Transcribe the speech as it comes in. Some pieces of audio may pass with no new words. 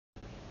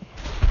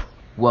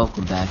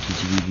Welcome back to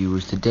TV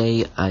viewers.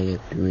 Today I am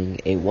doing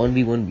a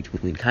 1v1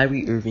 between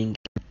Kyrie Irving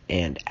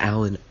and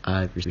Allen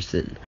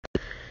Iverson.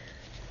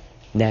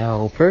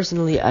 Now,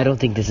 personally, I don't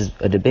think this is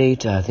a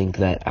debate. I think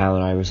that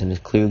Allen Iverson is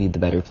clearly the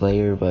better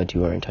player, but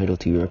you are entitled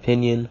to your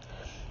opinion,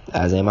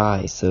 as am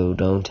I, so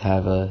don't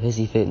have a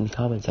hissy fit in the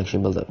comment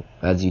section below,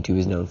 as YouTube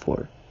is known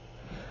for.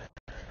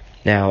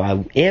 Now, I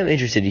am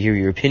interested to hear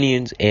your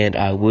opinions, and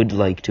I would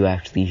like to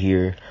actually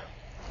hear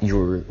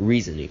your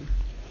reasoning.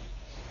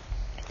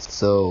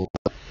 So,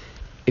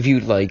 if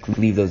you'd like,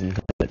 leave those in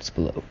the comments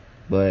below.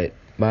 But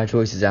my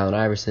choice is Allen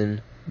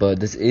Iverson, but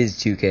this is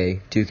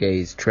 2K. 2K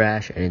is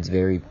trash, and it's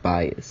very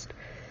biased.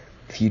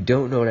 If you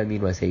don't know what I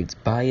mean when I say it's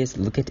biased,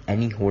 look at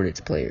any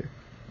Hornets player.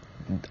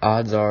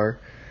 Odds are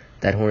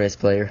that Hornets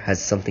player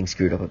has something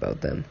screwed up about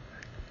them.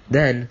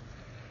 Then,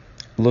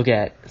 look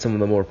at some of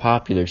the more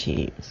popular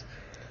teams.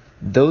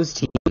 Those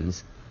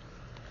teams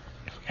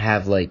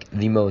have,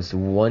 the most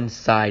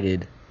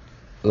one-sided,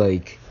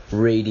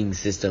 rating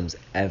systems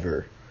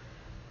ever.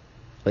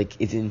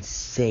 It's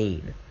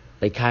insane.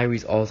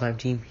 Kyrie's all-time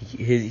team,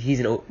 he's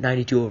an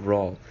 92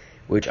 overall,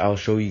 which I'll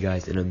show you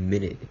guys in a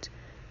minute.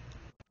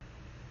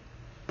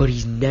 But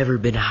he's never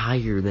been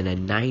higher than a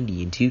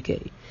 90 in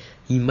 2K.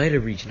 He might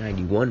have reached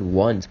 91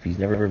 once, but he's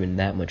never been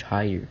that much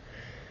higher.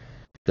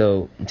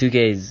 So,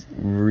 2K is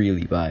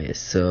really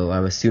biased, so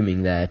I'm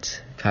assuming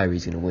that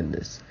Kyrie's going to win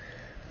this.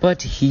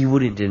 But he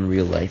wouldn't in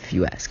real life, if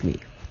you ask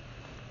me.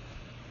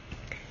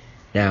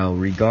 Now,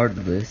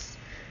 regardless,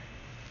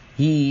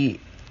 he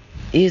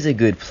is a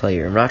good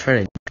player. I'm not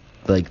trying to,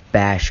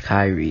 bash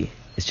Kyrie.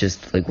 It's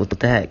just, what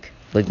the heck?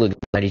 Look,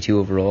 92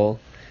 overall.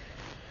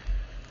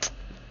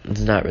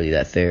 It's not really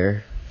that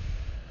fair.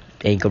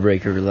 Ankle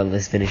breaker,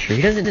 relentless finisher.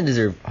 He doesn't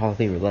deserve Hall of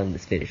Fame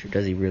relentless finisher,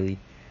 does he really?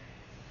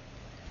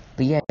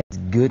 But yeah, he's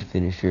a good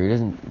finisher. He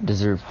doesn't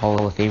deserve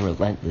Hall of Fame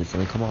relentless.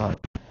 Come on.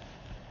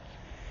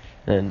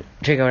 And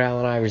check out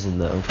Allen Iverson,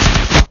 though.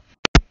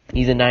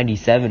 He's a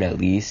 97 at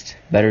least.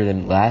 Better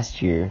than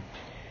last year.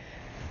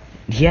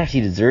 He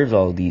actually deserves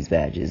all of these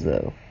badges,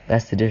 though.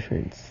 That's the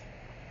difference.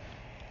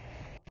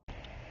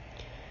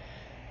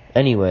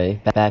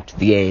 Anyway, back to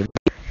the game.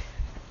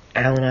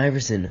 Allen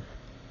Iverson.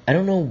 I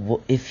don't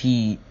know if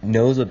he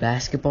knows what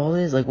basketball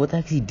is. What the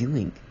heck is he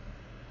doing?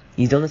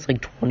 He's done this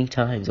 20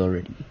 times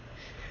already.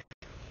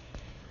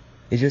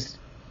 This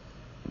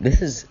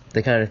is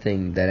the kind of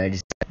thing that I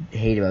just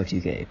hate about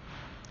 2K.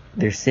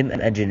 Their sim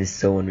engine is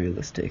so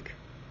unrealistic.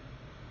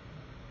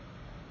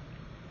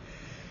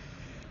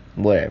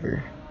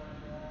 Whatever.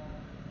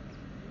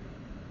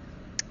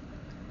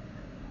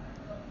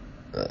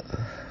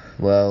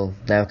 Well,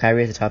 now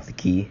Kyrie at the top of the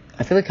key.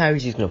 I feel like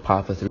Kyrie's just going to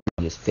pop a three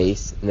in his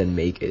face and then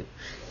make it.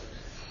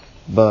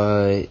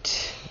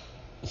 But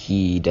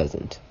he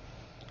doesn't.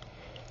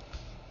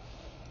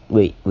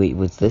 Wait,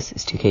 what's this?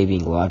 Is 2K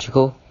being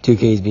logical?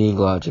 2K is being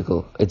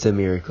logical. It's a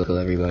miracle,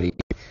 everybody.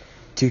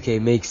 2K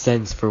makes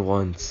sense for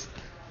once.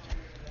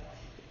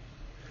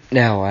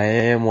 Now, I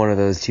am one of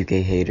those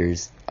 2K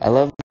haters. I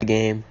love the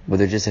game, but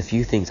there's just a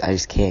few things I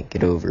just can't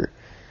get over.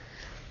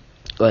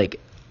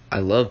 I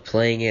love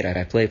playing it.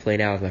 I play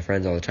now with my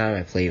friends all the time.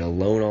 I play it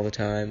alone all the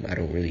time. I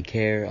don't really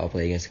care. I'll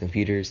play against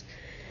computers.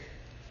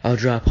 I'll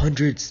drop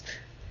hundreds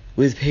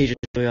with Peja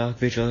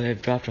Stojakovic.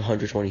 I've dropped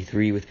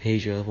 123 with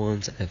Peja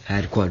once. I've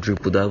had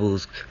quadruple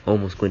doubles,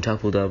 almost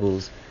quintuple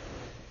doubles.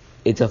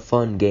 It's a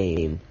fun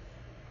game.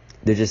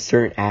 There's just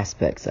certain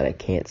aspects that I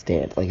can't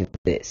stand, like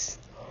this.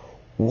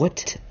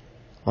 What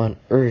on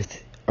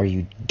earth are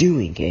you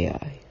doing,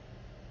 AI?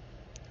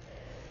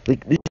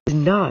 This is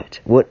not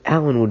what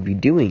Allen would be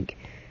doing.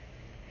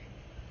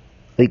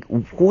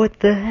 What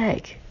the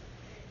heck?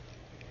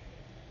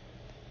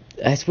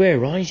 I swear,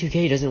 Ronnie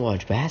 2K doesn't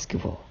watch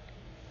basketball.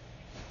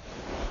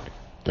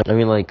 I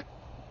mean,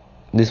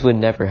 this would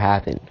never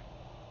happen.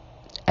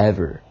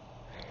 Ever.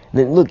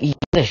 Then, look, he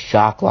had a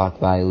shot clock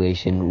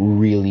violation,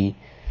 really.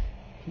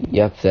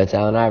 Yep, that's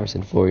Allen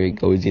Iverson for you.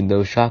 Goes in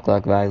those shot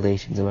clock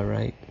violations, am I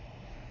right?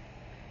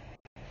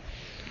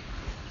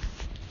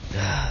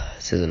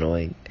 This is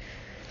annoying.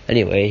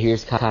 Anyway,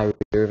 here's Kyrie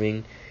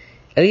Irving.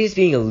 At least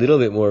being a little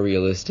bit more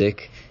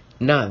realistic.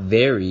 Not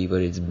very,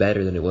 but it's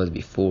better than it was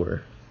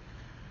before.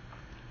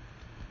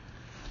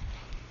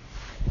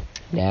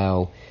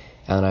 Now,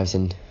 Allen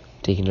Iverson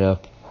taking it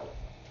up.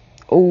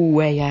 Oh,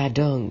 hey, I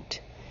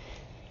dunked.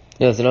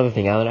 That's another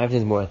thing. Allen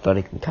Iverson is more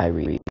athletic than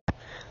Kyrie.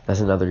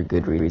 That's another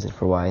good reason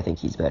for why I think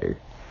he's better.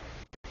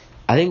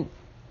 I'm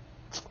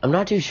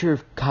not too sure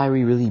if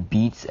Kyrie really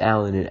beats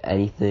Allen in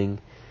anything.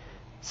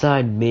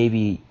 Aside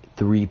maybe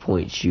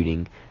 3-point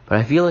shooting. But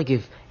I feel like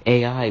if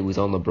AI was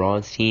on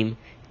LeBron's team,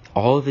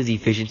 all of his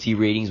efficiency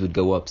ratings would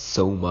go up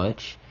so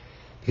much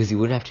because he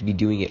wouldn't have to be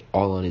doing it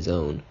all on his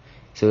own.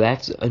 So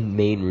that's a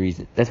main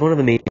reason. That's one of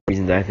the main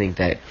reasons I think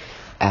that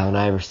Allen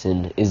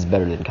Iverson is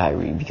better than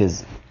Kyrie,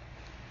 because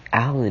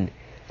Allen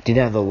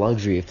didn't have the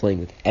luxury of playing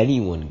with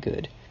anyone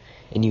good,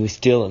 and he was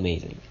still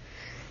amazing.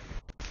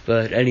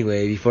 But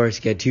anyway, before I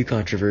get too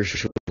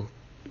controversial,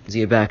 Let's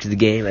get back to the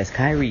game as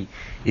Kyrie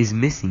is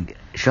missing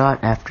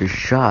shot after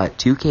shot.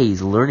 2K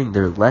is learning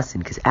their lesson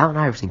because Allen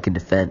Iverson can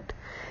defend.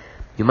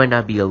 He might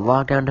not be a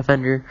lockdown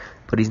defender,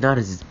 but he's not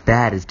as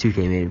bad as 2K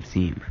made him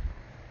seem.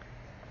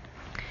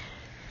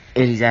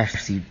 And he's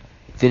actually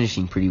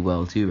finishing pretty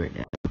well too right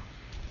now.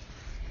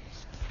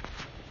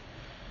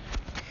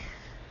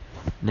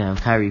 Now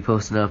Kyrie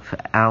posting up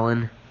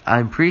Allen.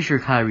 I'm pretty sure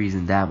Kyrie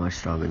isn't that much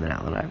stronger than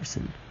Allen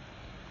Iverson.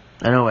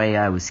 I know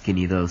AI was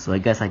skinny though, so I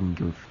guess I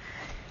can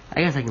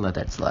let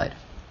that slide.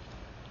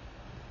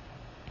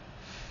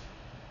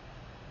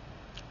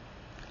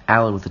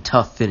 Allen with a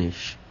tough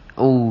finish.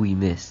 Oh, he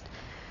missed.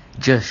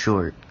 Just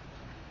short.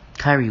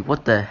 Kyrie,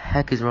 what the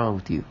heck is wrong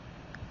with you?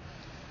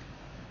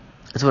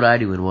 That's what I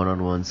do in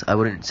one-on-ones. I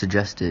wouldn't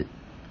suggest it.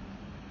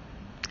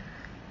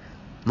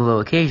 Although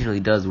occasionally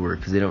it does work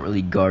because they don't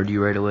really guard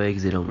you right away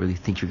because they don't really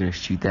think you're going to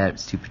shoot that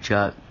stupid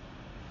shot.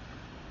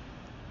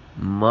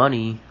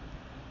 Money.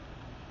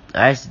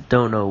 I just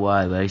don't know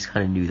why, but I just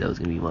kind of knew that was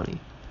going to be money.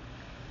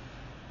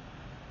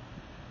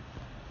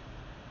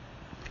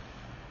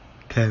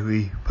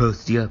 Kyrie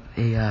posting up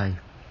AI.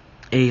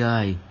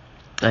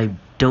 I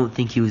don't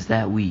think he was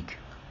that weak.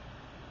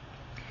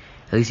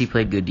 At least he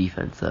played good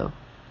defense, though.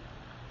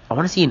 I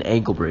want to see an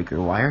ankle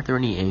breaker. Why aren't there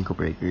any ankle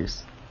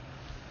breakers?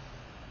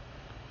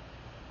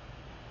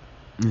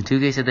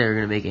 2K said they were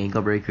going to make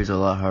ankle breakers a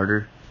lot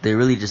harder. They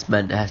really just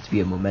meant it has to be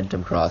a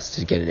momentum cross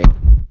to get it in.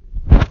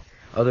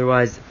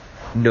 Otherwise,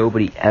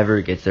 nobody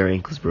ever gets their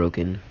ankles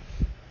broken.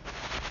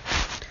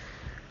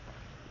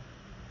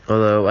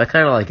 Although, I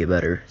kind of like it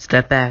better.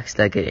 Step backs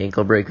that get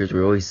ankle breakers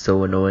were always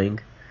so annoying.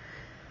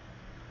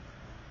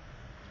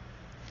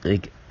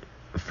 Like,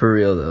 for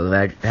real though,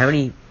 how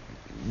many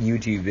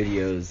YouTube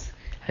videos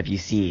have you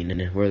seen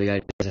where the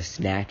guy does a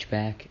snatch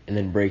back and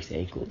then breaks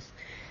ankles?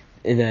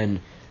 And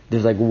then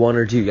there's like one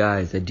or two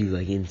guys that do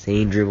like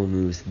insane dribble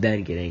moves,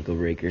 then get ankle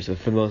breakers. So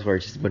for the most part,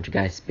 it's just a bunch of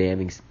guys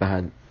spamming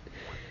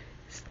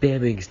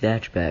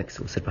snatchbacks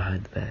will sit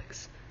behind the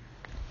backs.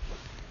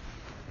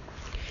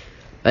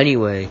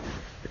 Anyway,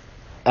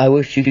 I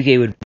wish 2K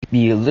would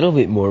be a little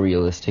bit more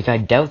realistic. I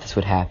doubt this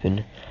would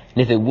happen.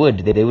 And if it would,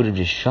 they would have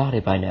just shot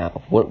it by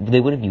now. They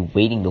wouldn't be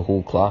waiting the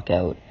whole clock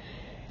out.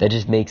 That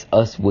just makes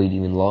us wait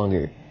even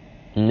longer.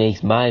 It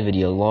makes my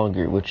video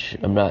longer, which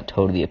I'm not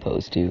totally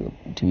opposed to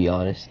be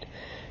honest.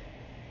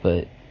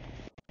 But,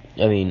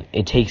 I mean,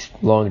 it takes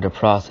longer to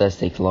process,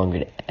 takes longer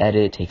to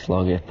edit, takes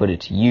longer to put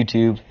it to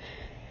YouTube.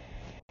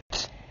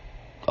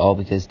 All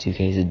because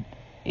 2K is an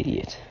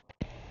idiot.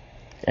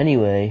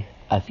 Anyway,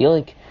 I feel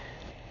like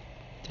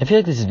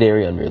this is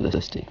very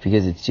unrealistic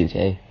because it's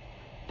 2K.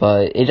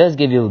 But it does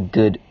give you a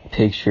good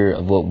picture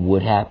of what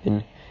would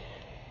happen.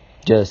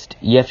 Just,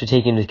 you have to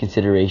take into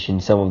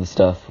consideration some of the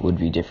stuff would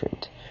be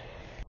different.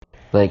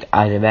 Like,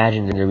 I'd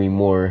imagine there'd be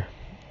more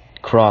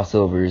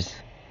crossovers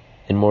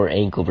and more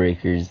ankle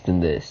breakers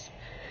than this.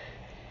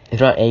 If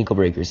not ankle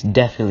breakers,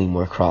 definitely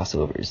more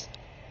crossovers.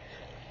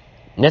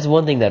 And that's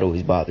one thing that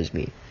always bothers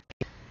me.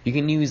 You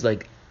can use,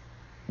 like,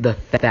 the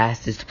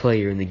fastest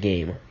player in the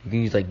game. You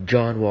can use, like,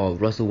 John Wall,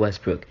 Russell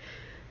Westbrook.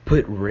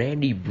 Put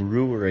Randy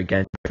Brewer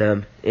against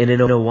them, and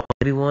in a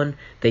 1v1,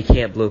 they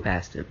can't blow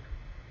past him.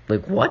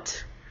 Like,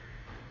 what?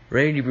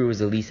 Randy Brewer was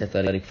the least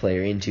athletic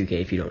player in 2K,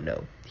 if you don't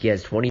know. He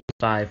has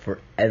 25 for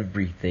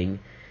everything,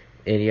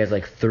 and he has,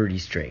 like, 30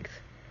 strength.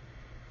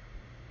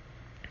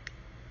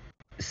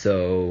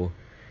 So,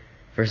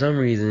 for some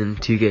reason,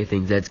 2K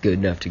thinks that's good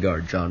enough to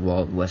guard John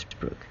Wall and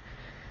Westbrook.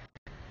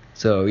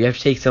 So, you have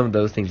to take some of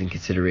those things in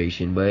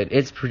consideration, but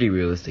it's pretty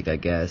realistic, I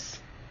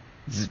guess.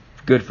 It's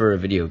good for a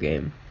video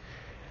game.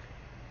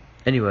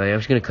 Anyway, I'm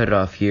just going to cut it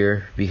off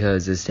here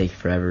because it's taking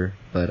forever,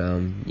 but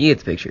you get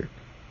the picture.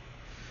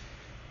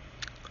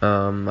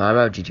 I'm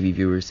out, GTV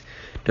viewers.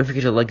 Don't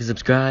forget to like and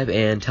subscribe,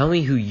 and tell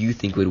me who you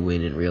think would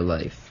win in real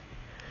life.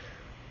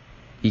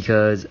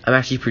 Because I'm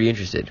actually pretty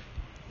interested.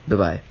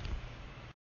 Bye-bye.